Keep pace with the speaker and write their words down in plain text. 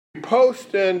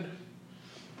posting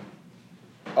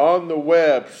on the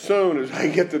web soon as I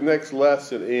get the next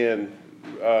lesson in,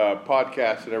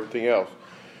 podcast and everything else.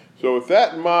 So with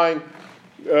that in mind,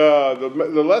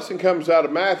 the lesson comes out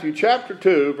of Matthew chapter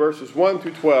 2, verses 1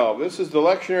 through 12. This is the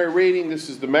lectionary reading. This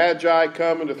is the Magi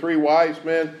coming, the three wise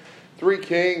men, three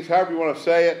kings, however you want to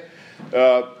say it.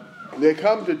 They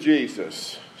come to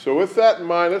Jesus. So with that in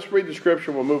mind, let's read the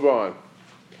scripture and we'll move on.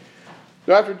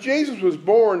 Now after Jesus was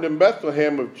born in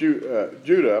Bethlehem of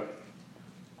Judah,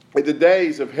 in the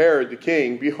days of Herod the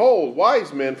king, behold,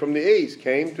 wise men from the east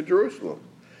came to Jerusalem,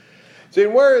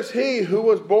 saying, where is he who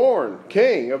was born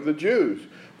king of the Jews?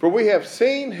 For we have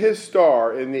seen his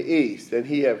star in the east, and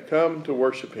he have come to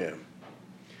worship him.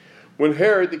 When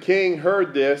Herod the king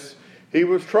heard this, he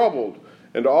was troubled,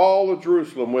 and all of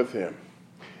Jerusalem with him.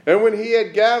 And when he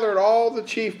had gathered all the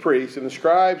chief priests and the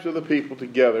scribes of the people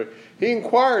together, he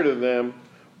inquired of them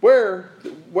where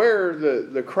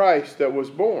the Christ that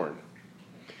was born.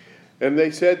 And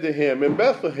they said to him, in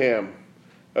Bethlehem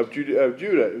of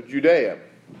Judea.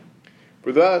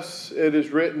 For thus it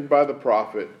is written by the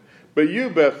prophet, but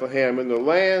you, Bethlehem, in the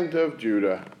land of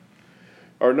Judah,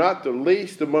 are not the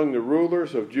least among the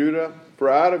rulers of Judah, for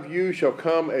out of you shall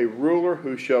come a ruler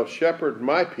who shall shepherd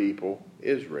my people,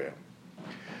 Israel.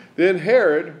 Then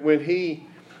Herod, when he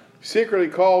secretly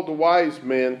called the wise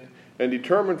men and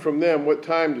determined from them what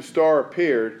time the star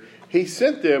appeared, he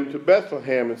sent them to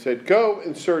Bethlehem and said, go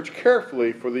and search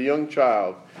carefully for the young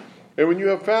child. And when you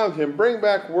have found him, bring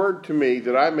back word to me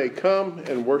that I may come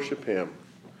and worship him.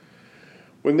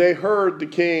 When they heard the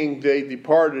king, they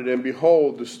departed, and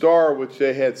behold, the star which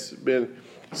they had been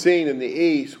seen in the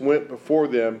east went before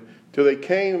them, till they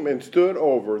came and stood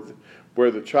over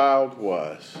where the child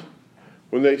was.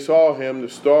 When they saw him,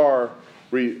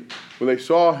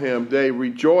 they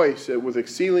rejoiced with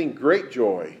exceeding great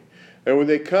joy. And when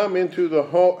they come into the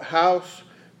house,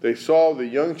 they saw the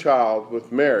young child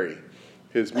with Mary,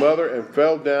 his mother, and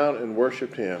fell down and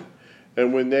worshipped him.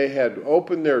 And when they had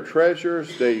opened their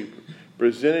treasures, they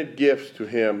presented gifts to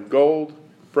him, gold,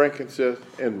 frankincense,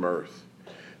 and myrrh.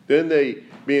 Then they,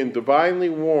 being divinely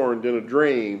warned in a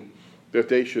dream that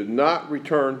they should not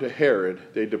return to Herod,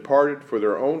 they departed for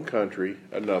their own country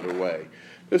another way.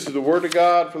 This is the word of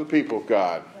God for the people of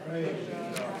God. Praise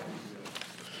God.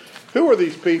 Who are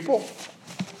these people?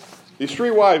 These three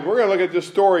wise. We're going to look at this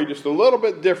story just a little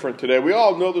bit different today. We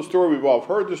all know the story. We've all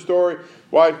heard the story.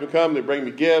 Wise men come, they bring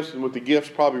the gifts, and what the gifts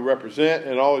probably represent,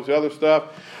 and all this other stuff.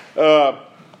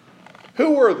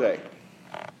 Who were they?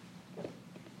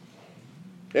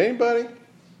 Anybody?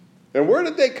 And where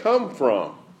did they come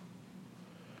from?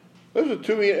 Those are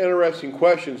two interesting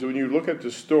questions when you look at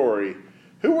the story.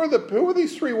 Who were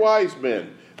these three wise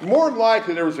men? More than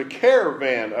likely, there was a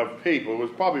caravan of people. It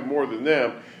was probably more than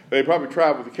them. They probably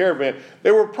traveled with a caravan.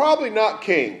 They were probably not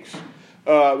kings.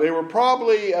 They were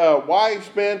probably wise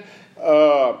men.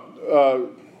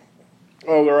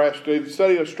 They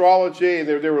studied astrology, and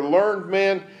they were learned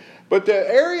men. But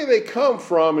the area they come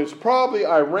from is probably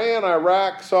Iran,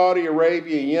 Iraq, Saudi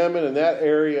Arabia, Yemen, and that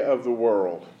area of the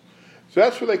world. So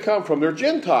that's where they come from. They're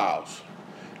Gentiles.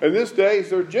 In this days,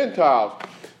 they're Gentiles.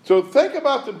 So think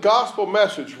about the gospel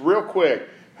message real quick.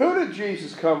 Who did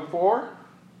Jesus come for?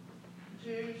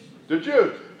 Jews. The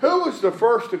Jews. Who was the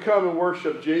first to come and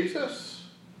worship Jesus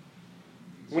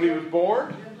when he was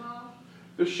born?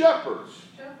 The shepherds.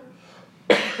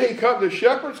 The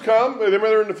shepherds come,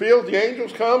 they're in the field, the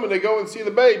angels come, and they go and see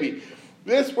the baby.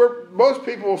 Most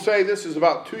people will say this is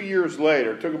about 2 years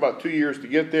later. It took about 2 years to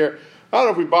get there. I don't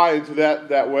know if we buy into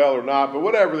that well or not, but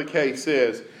whatever the case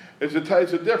is, it's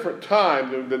a different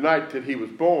time than the night that he was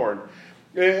born.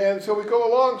 And so we go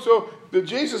along. So the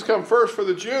Jesus come first for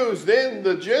the Jews, then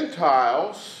the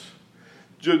Gentiles.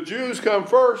 The Jews come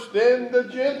first, then the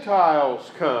Gentiles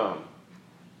come.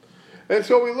 And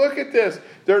so we look at this.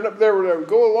 They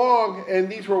go along, and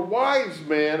these were wise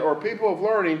men or people of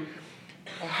learning.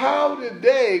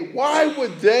 Why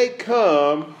would they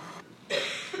come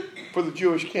for the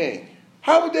Jewish king?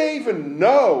 How would they even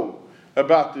know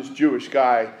about this Jewish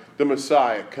guy, the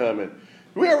Messiah, coming?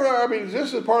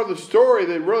 This is part of the story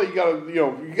that really you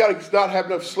got to not have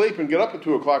enough sleep and get up at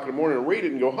 2 o'clock in the morning and read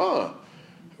it and go,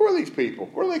 who are these people?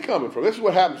 Where are they coming from? This is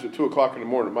what happens at 2 o'clock in the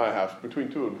morning at my house, between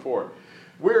 2 and 4.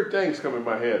 Weird things come in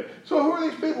my head. So who are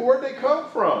these people? Where did they come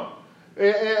from?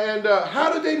 And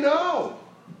how did they know?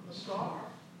 The star.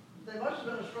 They must have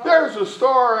been a star. There's a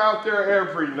star out there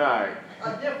every night.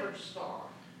 A different star.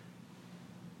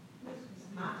 This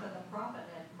is not that the prophet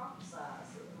had prophesied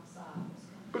that the Messiah was coming.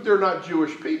 But they're not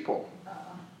Jewish people.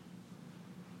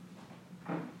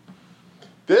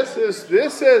 This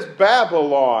is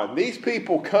Babylon. These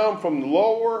people come from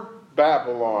lower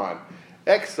Babylon.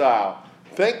 Exile.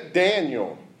 Think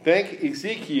Daniel. Think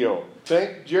Ezekiel.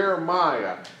 Think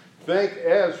Jeremiah. Think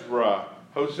Ezra.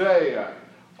 Hosea.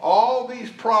 All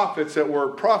these prophets that were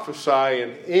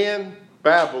prophesying in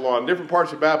Babylon, different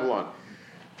parts of Babylon,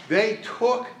 they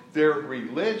took their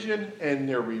religion and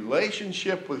their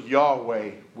relationship with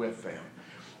Yahweh with them.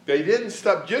 They didn't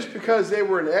stop just because they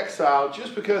were in exile,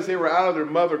 just because they were out of their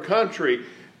mother country.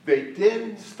 They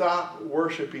didn't stop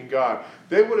worshiping God.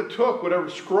 They would have took whatever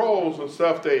scrolls and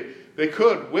stuff they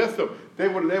could with them. They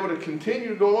would have continued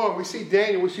to go along. We see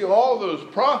Daniel, we see all those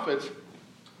prophets.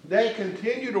 They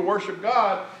continue to worship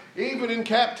God even in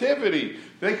captivity.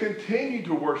 They continue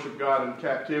to worship God in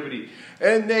captivity.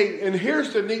 And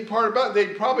here's the neat part about it.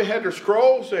 They probably had their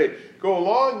scrolls. They go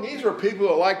along. These are people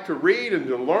that like to read and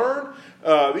to learn.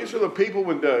 These are the people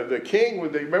when the king,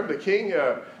 remember the king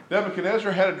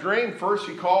Nebuchadnezzar had a dream. First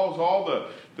he calls all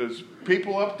the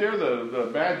people up there,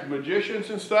 the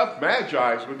magicians and stuff,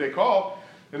 magi is what they call,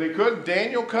 and they couldn't.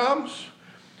 Daniel comes.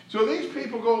 So these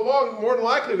people go along. More than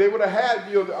likely they would have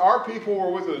had, our people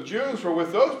were with the Jews were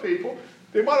with those people.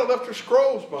 They might have left their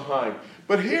scrolls behind.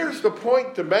 But here's the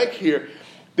point to make here,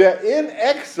 that in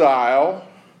exile,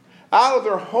 out of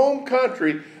their home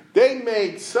country, they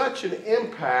made such an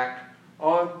impact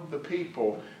on the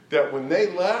people that when they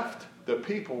left, the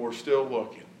people were still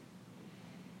looking.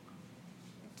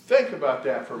 Think about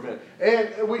that for a minute.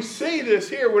 And we see this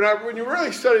here. When you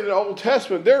really study the Old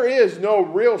Testament, there is no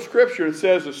real scripture that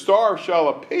says a star shall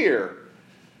appear.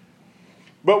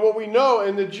 But what we know,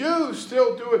 and the Jews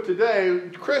still do it today,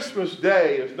 Christmas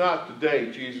Day is not the day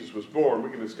Jesus was born. We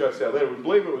can discuss that later. We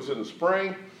believe it was in the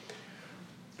spring.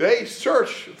 They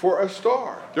search for a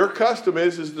star. Their custom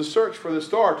is to search for the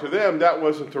star. To them, that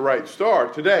wasn't the right star.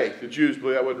 Today, the Jews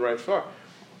believe that wasn't the right star.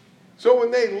 So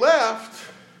when they left,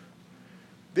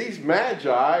 these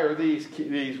magi, or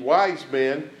these wise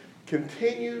men,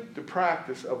 continued the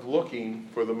practice of looking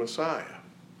for the Messiah.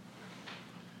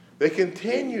 They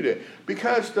continued it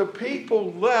because the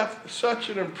people left such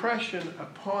an impression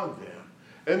upon them.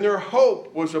 And their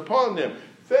hope was upon them.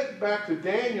 Think back to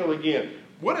Daniel again.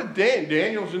 What did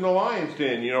Daniel's in the lion's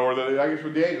den, or I guess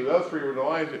with Daniel, the other three were in the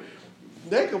lion's den.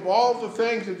 Think of all the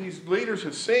things that these leaders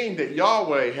had seen that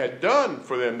Yahweh had done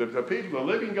for them, that the people, the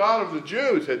living God of the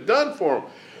Jews, had done for them.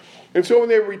 And so when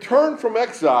they returned from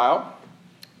exile,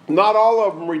 not all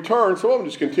of them returned, some of them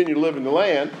just continued to live in the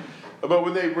land. But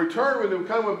when they returned, when they were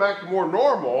coming back to more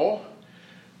normal,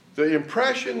 the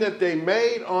impression that they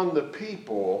made on the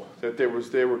people that they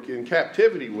were in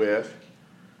captivity with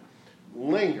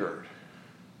lingered.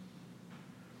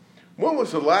 When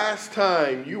was the last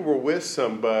time you were with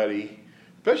somebody,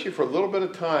 especially for a little bit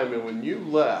of time, and when you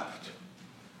left,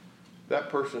 that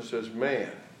person says,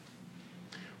 man,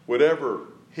 whatever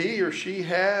he or she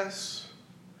has,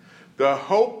 the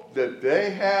hope that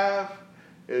they have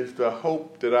is the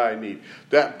hope that I need.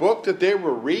 That book that they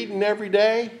were reading every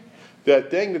day,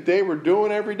 that thing that they were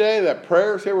doing every day, that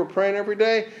prayers they were praying every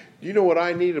day, do you know what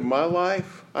I need in my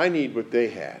life? I need what they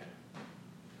had.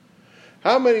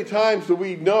 How many times do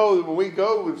we know that when we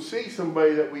go and see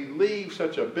somebody that we leave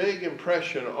such a big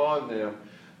impression on them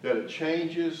that it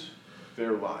changes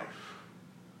their life?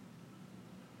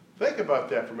 Think about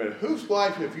that for a minute. Whose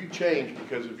life have you changed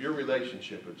because of your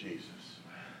relationship with Jesus?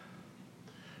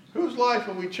 Whose life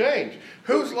have we changed?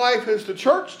 Whose life has the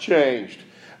church changed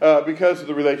because of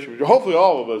the relationship? Hopefully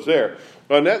all of us there.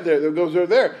 On that goes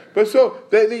there. But so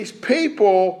these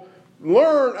people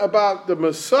learn about the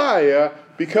Messiah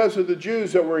because of the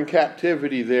Jews that were in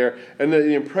captivity there and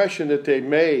the impression that they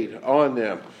made on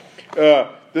them.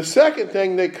 The second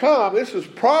thing, they come, this is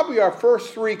probably our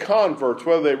first three converts,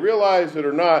 whether they realize it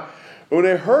or not. When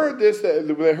they heard this,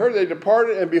 they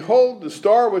departed, and behold, the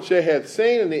star which they had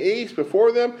seen in the east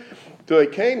before them, till they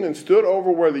came and stood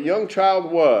over where the young child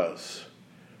was.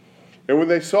 And when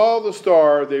they saw the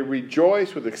star, they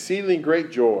rejoiced with exceedingly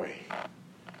great joy.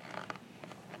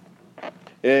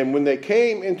 And when they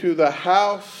came into the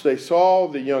house, they saw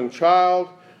the young child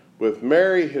with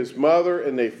Mary his mother,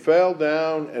 and they fell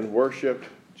down and worshipped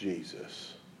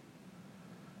Jesus.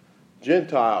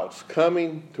 Gentiles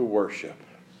coming to worship.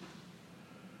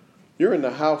 You're in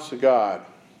the house of God.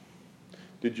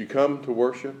 Did you come to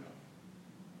worship?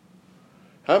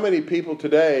 How many people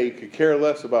today could care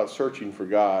less about searching for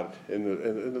God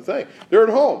in the thing? They're at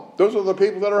home. Those are the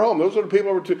people that are home. Those are the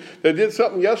people that did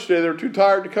something yesterday. They're too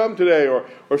tired to come today,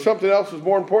 or something else is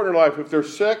more important in life. If they're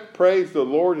sick, praise the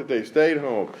Lord that they stayed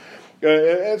home.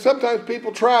 And sometimes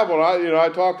people travel. I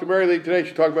talked to Mary Lee today.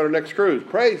 She talked about her next cruise.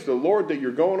 Praise the Lord that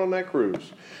you're going on that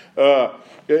cruise.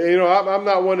 I'm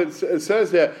not one that says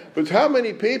that. But how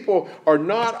many people are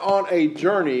not on a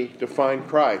journey to find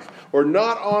Christ, or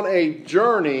not on a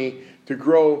journey to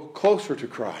grow closer to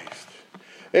Christ?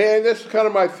 And this is kind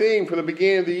of my theme for the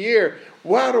beginning of the year.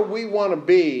 How do we want to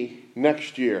be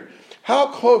next year? How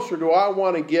closer do I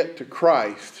want to get to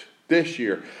Christ this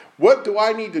year? What do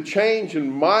I need to change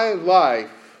in my life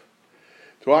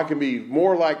so I can be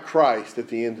more like Christ at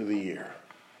the end of the year?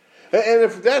 And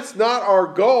if that's not our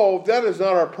goal, if that is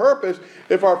not our purpose,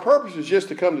 if our purpose is just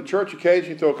to come to church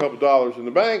occasionally, throw a couple dollars in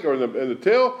the bank or in the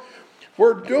till,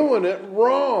 we're doing it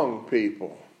wrong,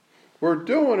 people. We're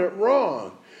doing it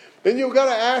wrong. Then you've got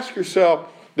to ask yourself,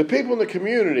 the people in the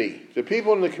community, but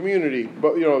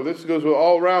this goes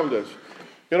all around us,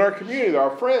 in our community,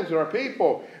 our friends and our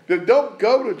people that don't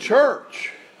go to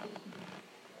church.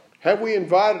 Have we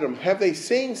invited them? Have they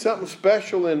seen something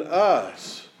special in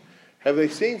us? Have they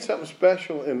seen something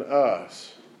special in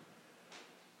us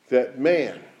that,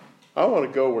 man, I want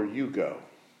to go where you go.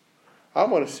 I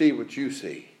want to see what you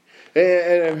see.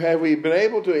 And have we been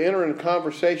able to enter in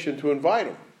conversation to invite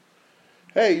them?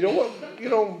 Hey, you know what?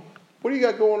 What do you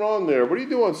got going on there? What do you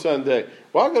do on Sunday?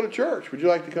 Well, I'll go to church. Would you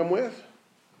like to come with?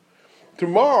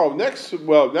 Tomorrow,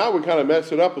 now we kind of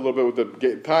mess it up a little bit with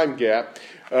the time gap.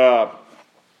 But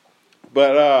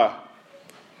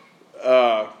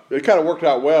it kind of worked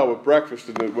out well with breakfast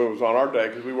when it was on our day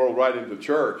because we rolled right into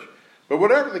church. But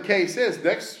whatever the case is,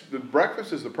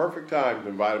 breakfast is the perfect time to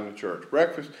invite them to church.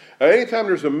 Breakfast, anytime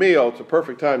there's a meal, it's a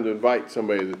perfect time to invite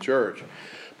somebody to church.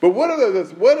 But what do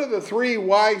the three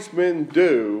wise men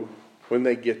do when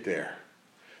they get there?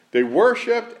 They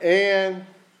worshiped and...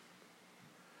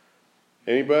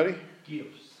 Anybody?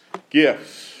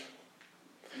 Gifts.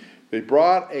 They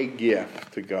brought a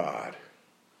gift to God.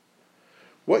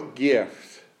 What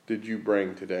gift did you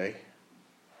bring today?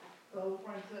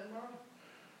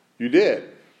 You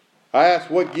did. I asked,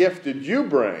 what gift did you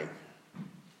bring?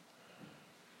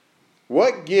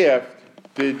 What gift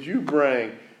did you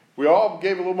bring? We all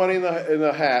gave a little money in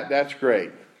the hat. That's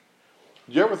great.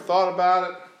 Did you ever thought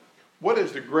about it? What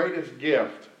is the greatest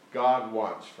gift God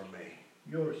wants from me?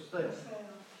 Yourself.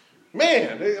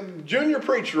 Man, junior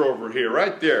preacher over here,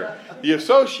 right there. The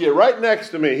associate right next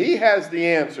to me. He has the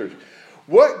answers.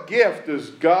 What gift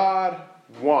does God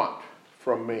want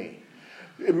from me?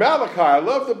 Malachi, I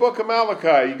love the book of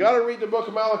Malachi. You got to read the book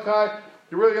of Malachi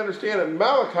to really understand it.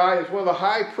 Malachi is one of the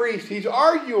high priests. He's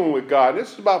arguing with God.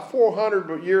 This is about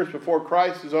 400 years before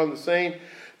Christ is on the scene.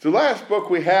 It's the last book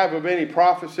we have of any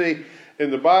prophecy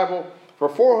in the Bible for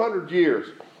 400 years.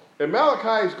 And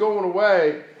Malachi is going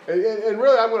away. And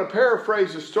really, I'm going to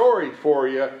paraphrase the story for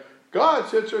you. God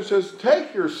sits there and says,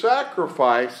 take your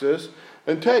sacrifices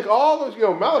and take all those.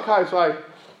 Malachi's like,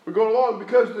 we're going along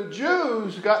because the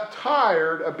Jews got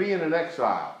tired of being in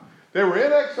exile. They were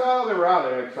in exile, they were out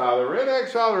of exile. They were in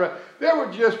exile, they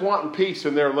were just wanting peace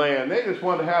in their land. They just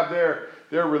wanted to have their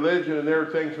religion and their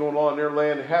things going on in their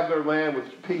land, and have their land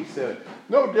with peace in it.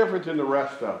 No different than the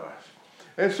rest of us.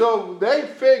 And so they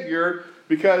figured,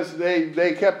 because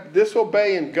they kept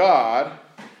disobeying God,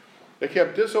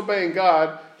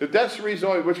 that's the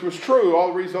reason, which was true, all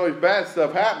the reason all these bad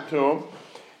stuff happened to them.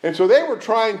 And so they were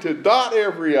trying to dot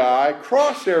every I,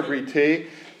 cross every T,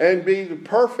 and be the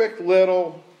perfect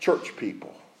little church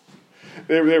people.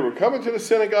 They were coming to the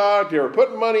synagogue, they were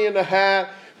putting money in the hat,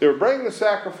 they were bringing the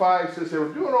sacrifices, they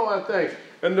were doing all that thing.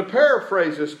 And to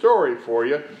paraphrase this story for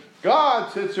you,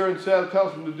 God sits there and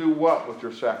tells them to do what with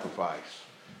your sacrifice?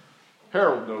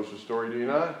 Harold knows the story, do you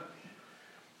not?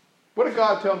 What did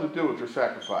God tell them to do with their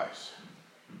sacrifice?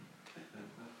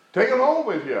 Take it home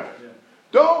with you.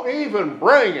 Don't even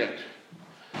bring it.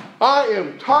 I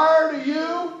am tired of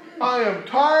you. I am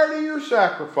tired of your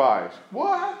sacrifice.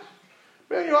 What?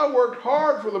 Man, I worked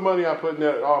hard for the money I put in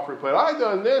that offering plate. I've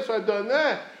done this, I've done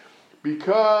that.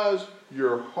 Because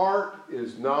your heart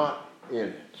is not in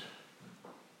it.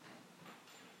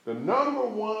 The number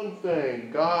one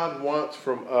thing God wants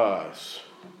from us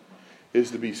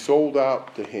is to be sold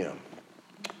out to Him.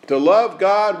 To love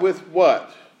God with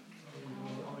what?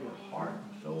 Your heart,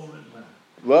 soul, and mind.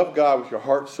 Love God with your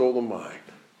heart, soul, and mind.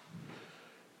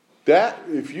 That's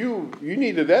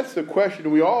the question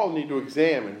we all need to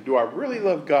examine. Do I really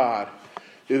love God?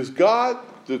 Is God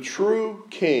the true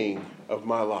king of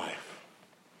my life?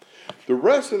 The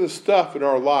rest of the stuff in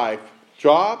our life,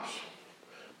 jobs,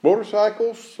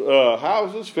 motorcycles,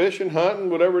 houses, fishing, hunting,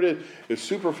 whatever it is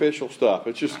superficial stuff.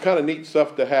 It's just kind of neat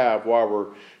stuff to have while we're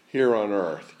here on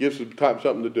earth. It gives us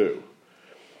something to do.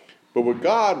 But what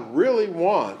God really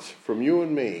wants from you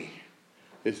and me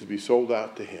is to be sold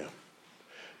out to Him.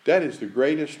 That is the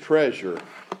greatest treasure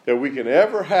that we can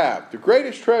ever have. The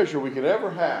greatest treasure we can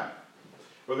ever have.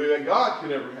 Or that God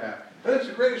can ever have. And it's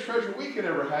the greatest treasure we can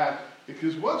ever have.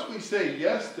 Because once we say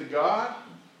yes to God,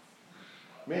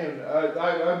 man,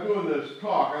 I'm doing this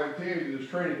talk. I can tell you this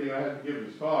training thing, I had to give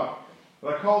this talk.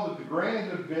 But I called it the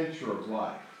grand adventure of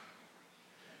life.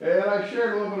 And I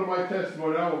shared a little bit of my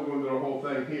testimony. I won't go into the whole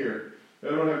thing here. I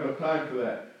don't have enough time for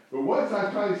that. But once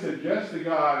I finally said yes to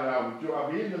God, and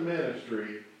I'll be in the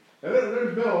ministry, and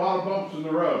there's been a lot of bumps in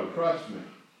the road, trust me.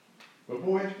 But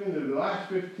boy, it's been the last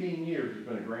 15 years, it's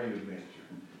been a grand adventure.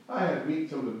 I had to meet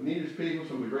some of the neatest people,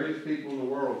 some of the greatest people in the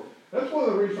world. That's one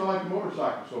of the reasons I like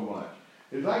motorcycles so much.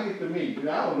 Is I get to meet, and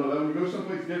I don't know them, we go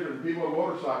someplace different, people on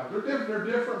motorcycles. They're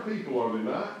different people, are they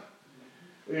not?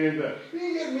 And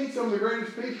you get to meet some of the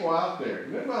greatest people out there.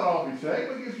 They might all be saved,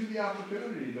 but it gives you the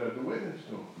opportunity to witness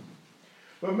to them.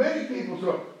 But many people,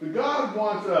 so God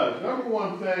wants us. Number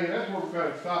one thing, and that's where we're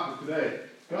going to stop it today.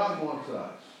 God wants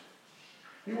us.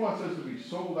 He wants us to be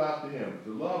sold out to Him,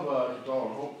 to love us with all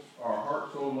our hopes, our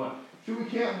heart, soul, and mind. See, we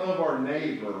can't love our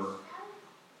neighbor.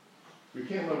 We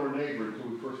can't love our neighbor until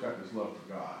we first got this love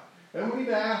for God. And we need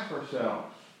to ask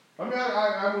ourselves. I mean,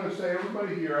 I'm going to say,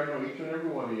 everybody here, I know each and every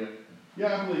one of you,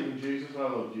 yeah, I believe in Jesus, and I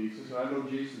love Jesus, and I know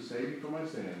Jesus saved me from my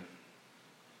sin.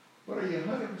 But are you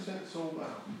 100% sold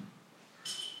out?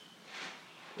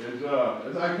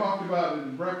 As I talked about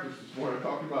in breakfast this morning, I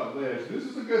talked about this. This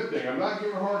is a good thing. I'm not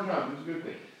giving a hard time. This is a good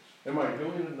thing. Am I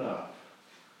doing enough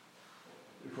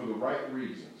for the right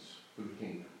reasons for the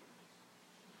kingdom?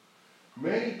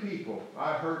 Many people,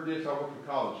 I heard this, I worked with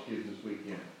college kids this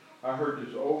weekend. I heard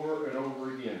this over and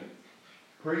over again.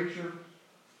 Preacher,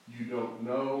 you don't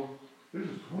know. This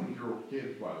is 20-year-old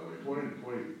kids, by the way,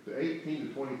 18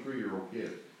 to 23-year-old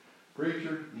kids.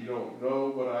 Preacher, you don't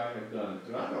know what I have done.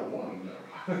 And I don't want to know.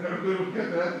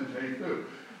 That's the shame too.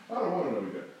 I don't want to know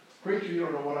that. Preacher, you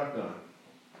don't know what I've done.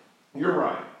 You're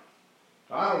right.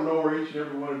 I don't know where each and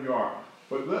every one of you are.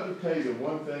 But let me tell you the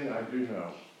one thing I do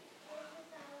know.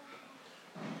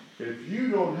 If you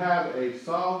don't have a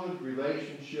solid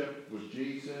relationship with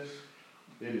Jesus,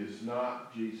 it is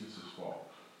not Jesus' fault.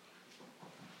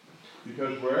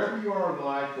 Because wherever you are in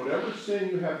life, whatever sin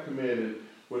you have committed,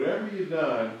 whatever you've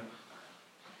done,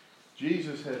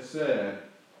 Jesus has said,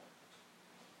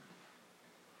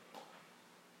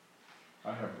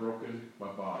 I have broken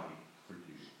my body for you.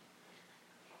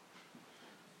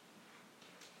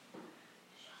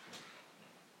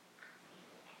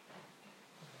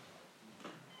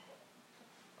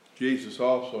 Jesus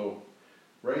also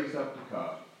raised up the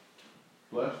cup,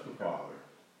 blessed the Father.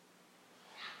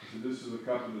 He said, this is the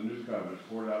cup of the new covenant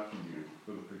poured out for you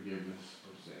for the forgiveness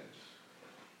of sins.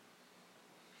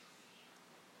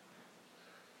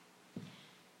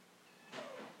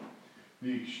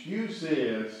 The excuse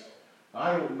is,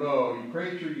 I don't know, you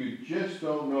preacher, you just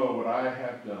don't know what I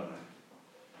have done,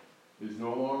 is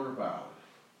no longer valid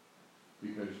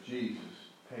because Jesus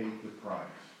paid the price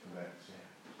for that sin.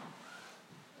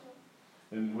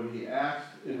 And what He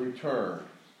asked in return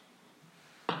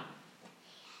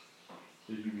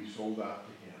is you be sold out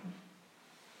to Him.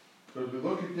 So as we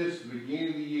look at this at the beginning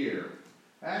of the year,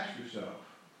 ask yourself,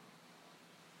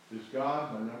 is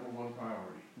God my number one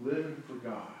priority? Living for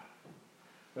God.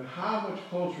 And how much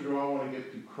closer do I want to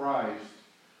get to Christ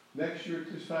next year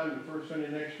at this time, the first Sunday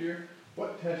next year?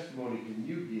 What testimony can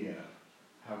you give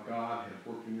how God has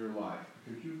worked in your life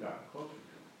because you've gotten closer to Him?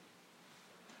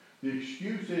 The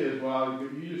excuse is, well,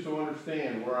 you just don't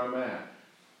understand where I'm at,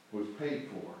 was paid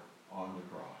for on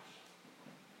the cross.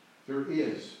 There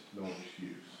is no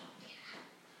excuse.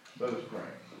 Let us pray.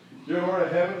 Dear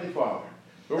Lord, Heavenly Father,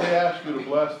 Lord, we ask you to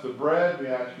bless the bread. We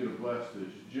ask you to bless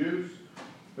this juice.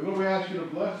 And Lord, we ask you to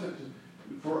bless it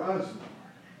for us, Lord.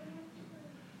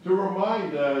 To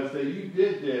remind us that you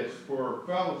did this for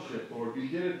fellowship, Lord. You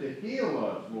did it to heal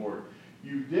us, Lord.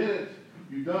 You did it.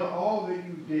 You've done all that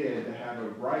you did to have a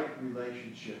right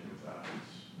relationship with us.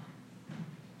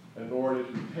 And Lord,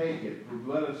 as we take it,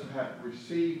 let us have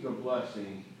received the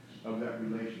blessing of that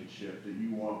relationship that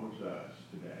you want with us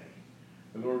today.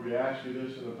 And Lord, we ask you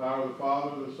this in the power of the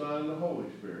Father, the Son, and the Holy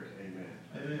Spirit. Amen.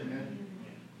 Amen.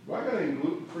 Do I got any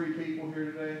gluten-free people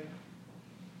here today?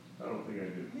 I don't think I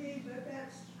do. Me, but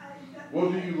that's...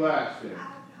 We'll do you last then.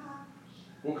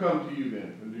 We'll come to you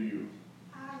then and do you.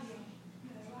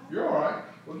 You're all right.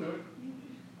 We'll do it.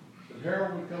 If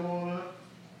Harold would come on up.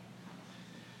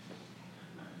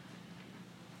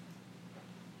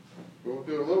 We'll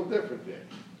do it a little different then.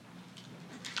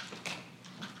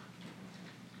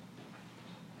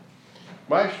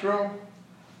 Maestro,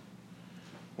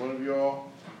 one of y'all,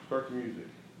 start the music.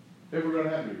 If we're going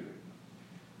to have music.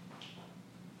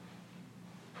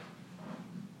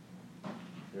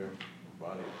 Him, the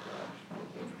body of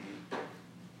Christ.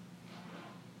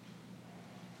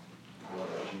 Blood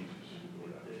of Jesus.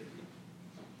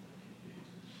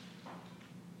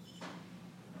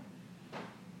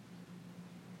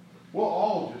 We'll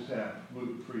all just have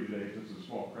gluten-free today because it's a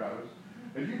small crowd.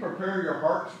 As you prepare your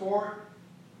hearts for it,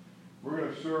 we're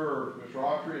going to serve Miss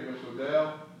Autry and Miss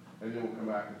Odell, and then we'll come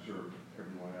back and serve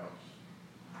everyone else.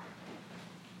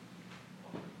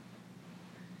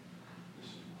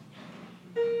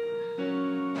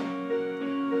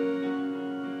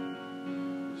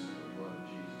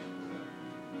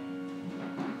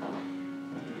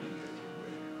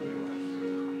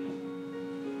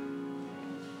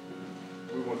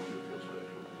 We want you to feel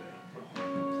special today.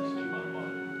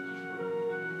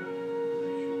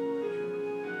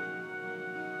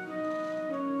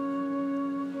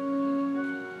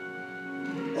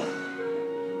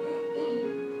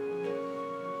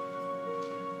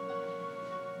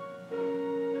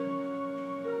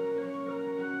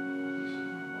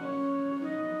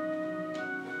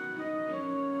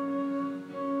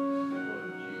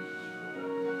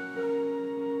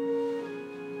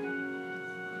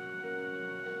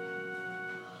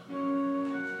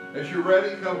 As you're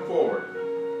ready, come forward.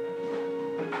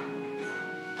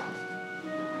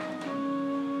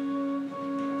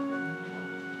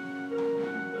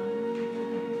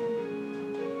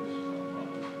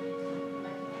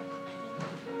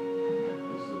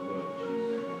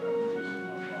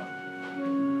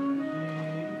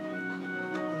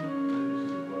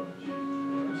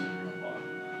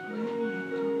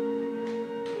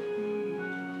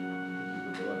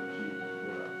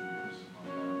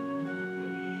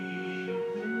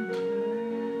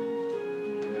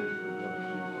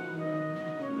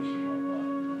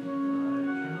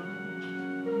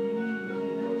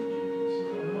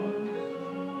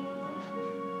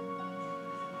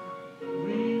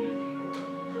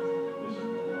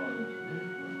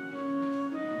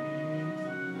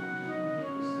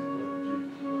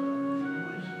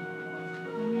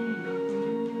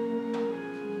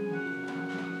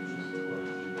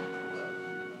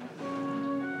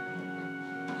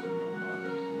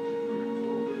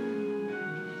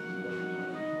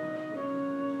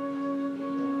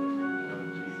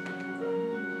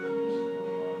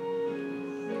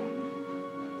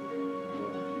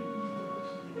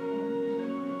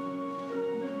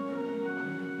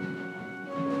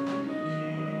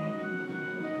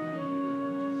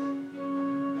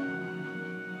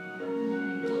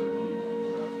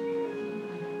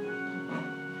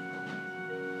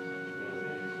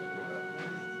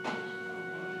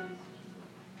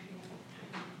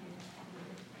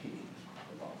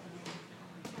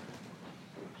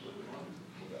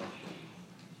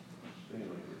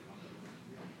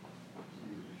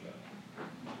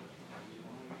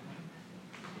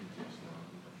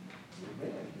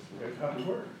 That's how it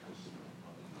works.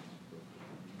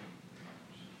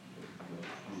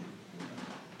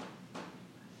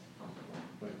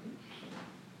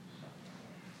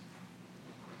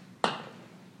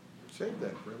 Save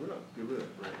that, Fred. We're not good with that,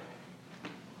 Fred.